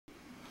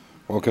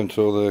welcome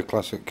to all the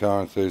classic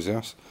car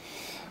enthusiasts.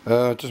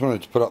 Just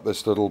wanted to put up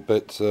this little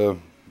bit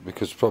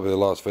because it's probably the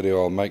last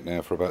video I'll make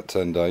now for about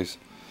 10 days.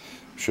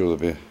 I'm sure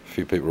there'll be a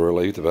few people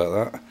relieved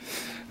about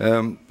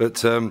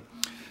that.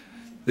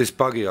 This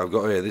buggy I've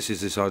got here, this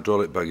is this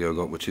hydraulic buggy I've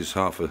got, which is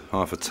half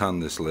a ton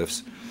this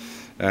lifts.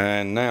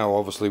 And now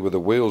obviously with the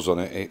wheels on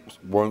it, it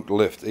won't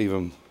lift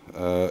even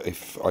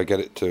if I get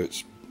it to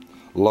its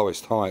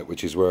lowest height,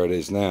 which is where it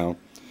is now.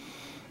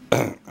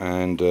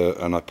 and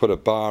I put a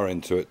bar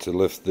into it to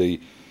lift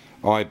the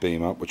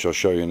I-beam up, which I'll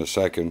show you in a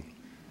second.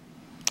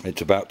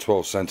 It's about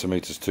 12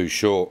 centimeters too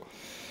short,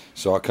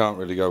 so I can't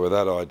really go with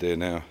that idea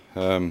now,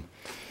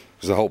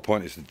 because the whole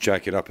point is to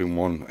jack it up in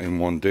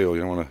one deal.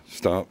 You don't want to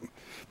start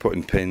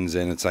putting pins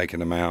in and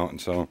taking them out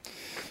and so on.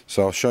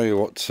 So I'll show you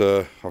what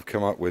I've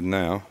come up with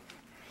now.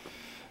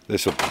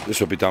 This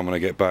will be done when I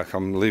get back.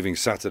 I'm leaving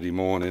Saturday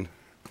morning,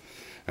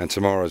 and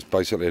tomorrow's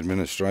basically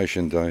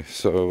administration day.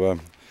 So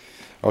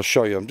I'll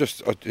show you. I've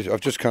just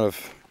kind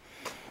of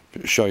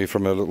show you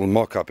from a little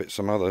mock-up. It's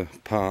some other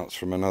parts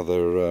from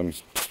another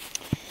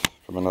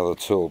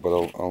tool, but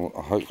I'll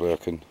hopefully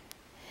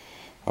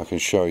I can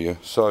show you.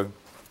 So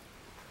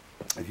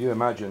if you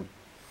imagine,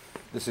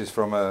 this is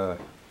from an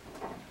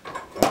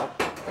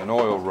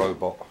oil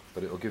robot,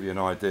 but it'll give you an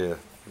idea.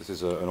 This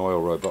is an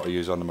oil robot I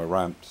use under my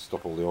ramp to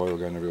stop all the oil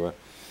going everywhere.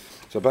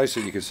 So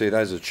basically you can see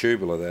there's a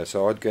tubular there,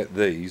 so I'd get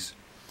these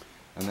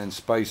and then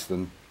space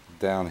them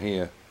down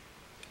here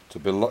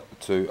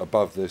to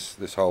above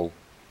this hole.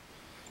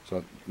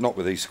 So not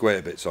with these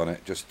square bits on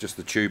it, just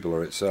the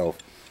tubular itself,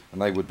 and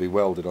they would be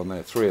welded on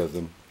there, 3 of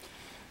them.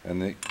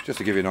 And just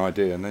to give you an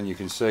idea, and then you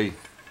can see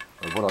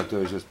what I'd do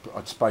is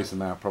I'd space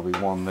them out, probably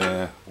one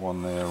there,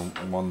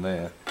 and one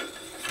there,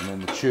 and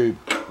then the tube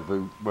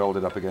will be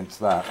welded up against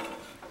that.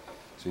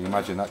 So you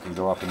imagine that can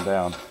go up and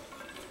down.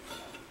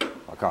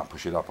 I can't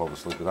push it up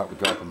obviously, but that would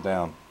go up and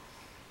down.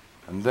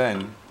 And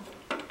then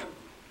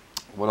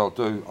what I'll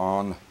do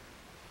on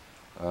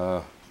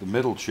the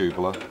middle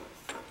tubular,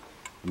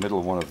 the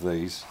middle one of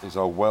these, is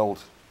I'll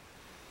weld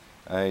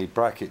a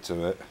bracket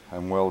to it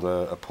and weld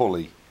a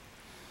pulley.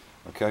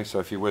 Okay, so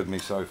if you're with me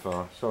so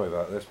far, sorry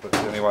about this, but it's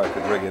the only way I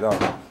could rig it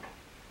up.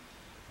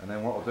 And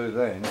then what I'll do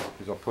then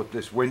is I'll put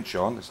this winch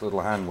on, this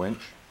little hand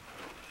winch,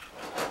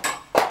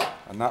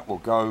 and that will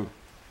go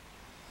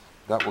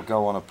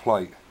on a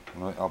plate.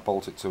 I'll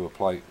bolt it to a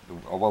plate.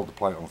 I'll weld the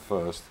plate on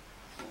first.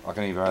 I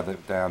can either have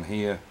it down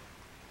here,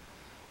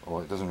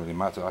 or it doesn't really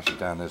matter. Actually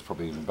down there's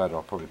probably even better.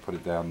 I'll probably put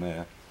it down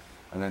there,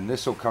 and then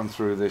this will come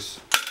through this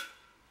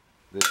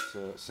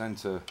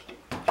center.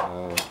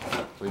 So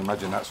you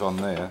imagine that's on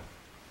there,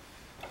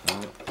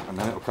 and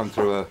then it'll come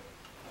through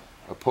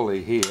a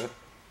pulley here,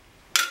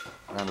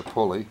 and a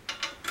pulley,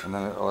 and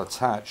then it'll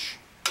attach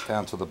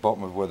down to the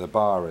bottom of where the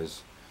bar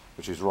is,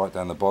 which is right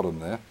down the bottom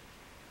there.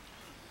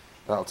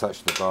 That'll attach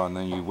to the bar, and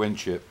then you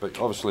winch it. But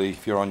obviously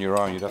if you're on your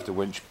own, you'd have to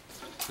winch.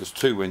 There's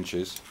 2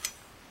 winches,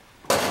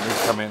 and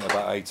these come in at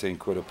about 18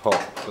 quid a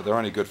pop, but they're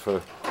only good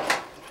for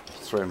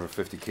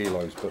 350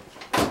 kilos, but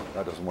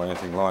that doesn't weigh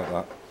anything like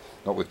that,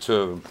 not with 2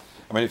 of them.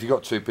 I mean, if you've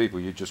got 2 people,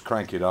 you just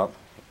crank it up,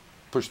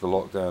 push the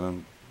lock down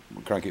and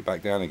crank it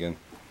back down again.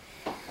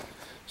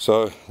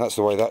 So that's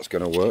the way that's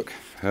going to work.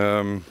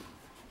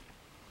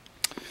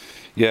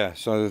 Yeah,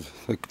 so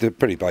they're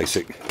pretty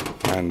basic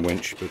hand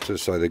winch, but to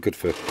say they're good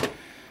for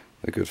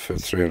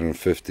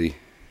 360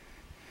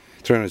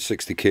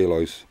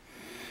 kilos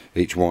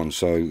each one,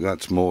 so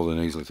that's more than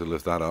easily to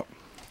lift that up.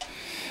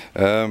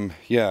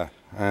 Yeah,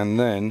 and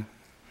then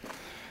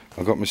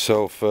I got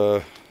myself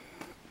a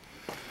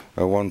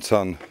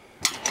 1-ton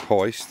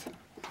hoist.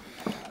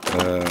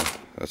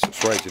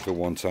 It's rated for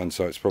 1 ton,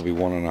 so it's probably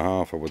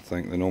 1.5, I would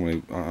think. They're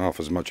normally half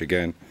as much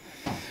again,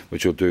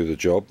 which will do the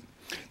job.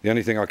 The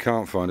only thing I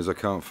can't find is I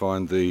can't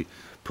find the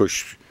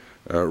push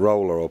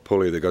roller or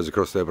pulley that goes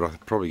across there, but I'll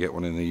probably get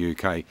one in the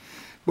UK.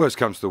 Worst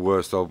comes to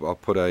worst, I'll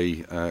put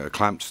a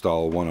clamp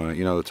style one on it,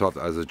 you know, the type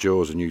that has the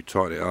jaws and you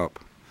tighten it up.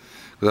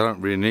 Because I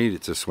don't really need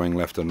it to swing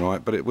left and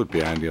right, but it would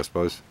be handy, I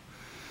suppose.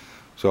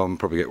 So I'll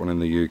probably get one in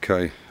the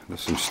UK.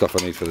 There's some stuff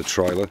I need for the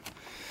trailer.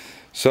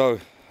 So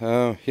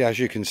yeah, as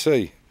you can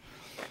see,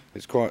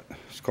 it's quite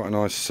a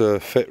nice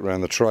fit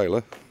around the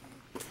trailer.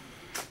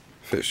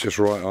 Fits just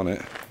right on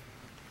it,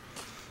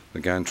 the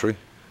gantry.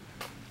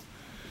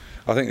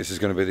 I think this is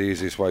going to be the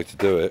easiest way to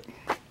do it.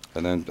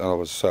 And then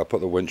I'll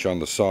put the winch on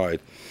the side,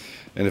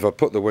 and if I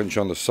put the winch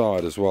on the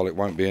side as well, it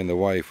won't be in the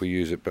way if we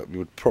use it, but we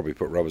would probably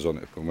put rubbers on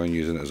it when we're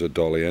using it as a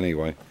dolly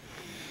anyway.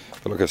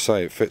 But like I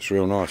say, it fits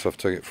real nice. I've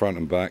taken it front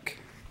and back.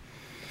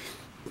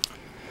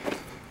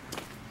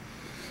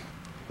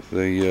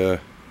 There's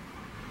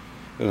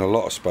a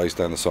lot of space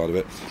down the side of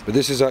it, but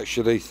this is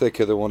actually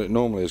thicker than what it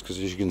normally is, because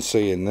as you can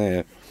see in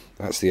there,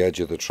 that's the edge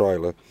of the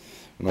trailer,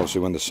 and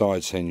obviously when the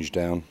sides hinge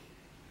down,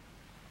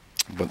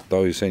 but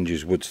those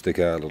hinges would stick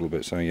out a little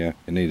bit, so yeah,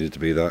 it needed to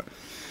be that.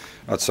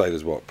 I'd say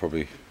there's what,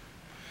 probably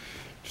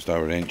just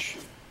over 1 inch .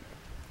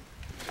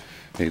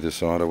 1 either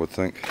side, I would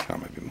think. Oh,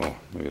 maybe more,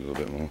 maybe a little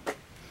bit more.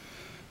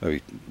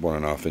 maybe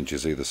 1.5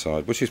 inches either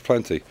side, which is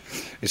plenty.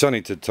 It's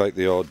only to take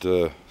the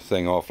odd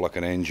thing off, like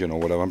an engine or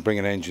whatever. I'm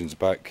bringing engines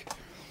back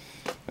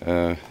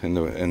in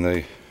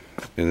the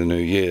new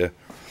year,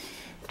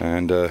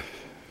 and a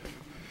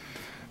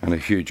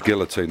huge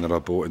guillotine that I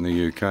bought in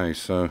the UK,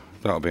 so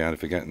that'll be handy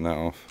for getting that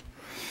off.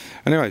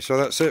 Anyway, so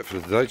that's it for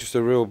today. Just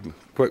a real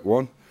quick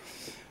one.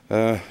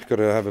 Got to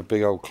have a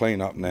big old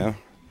clean up now.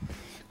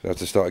 I have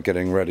to start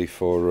getting ready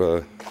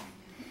for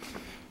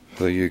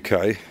the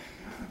UK.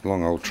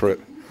 Long old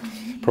trip.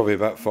 Probably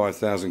about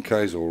 5,000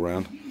 k's all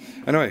round.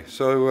 Anyway,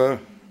 so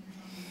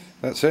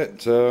that's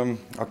it.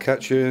 I'll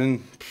catch you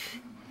in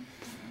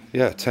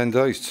 10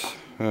 days,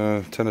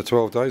 10 or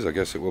 12 days, I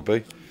guess it will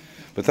be.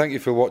 But thank you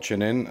for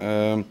watching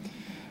in.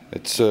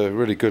 It's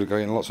really good,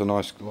 getting lots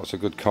of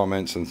good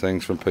comments and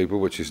things from people,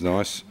 which is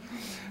nice.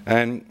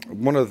 And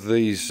one of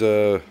these,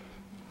 I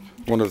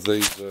don't know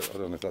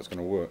if that's going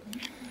to work.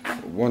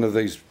 One of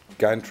these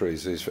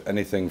Gantrys is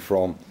anything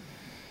from,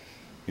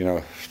 you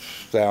know,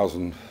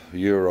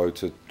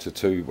 €1,000 to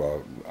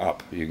two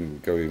up. You can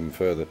go even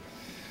further.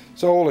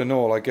 So all in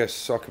all, I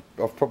guess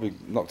I've probably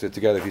knocked it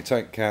together. If you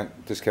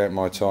can't discount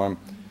my time,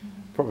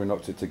 probably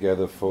knocked it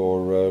together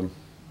for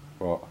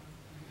what?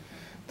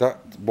 That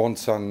 1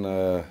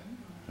 ton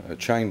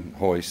chain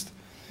hoist.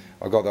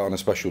 I got that on a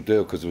special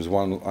deal because there was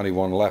only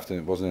one left and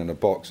it wasn't in a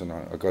box, and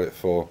I got it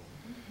for,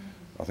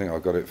 I think I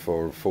got it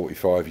for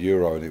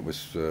 €45, and it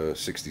was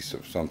 60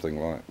 something,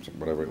 like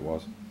whatever it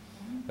was.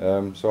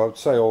 So I would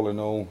say all in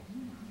all,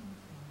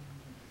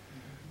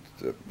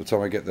 by the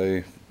time I get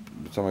the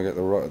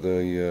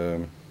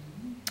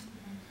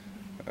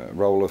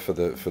roller for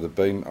the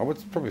beam, I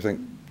would probably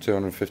think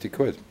 250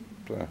 quid.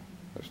 So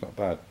that's not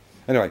bad.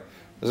 Anyway,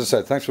 as I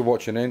said, thanks for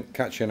watching in.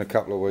 Catch you in a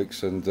couple of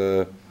weeks, and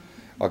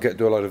I'll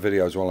do a load of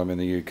videos while I'm in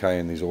the UK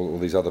and all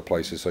these other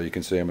places, so you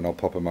can see them, and I'll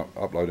pop them up,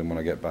 upload them when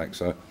I get back.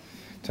 So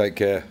take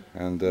care,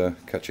 and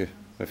catch you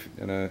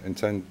in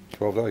 10,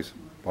 12 days.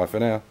 Bye for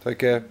now. Take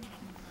care.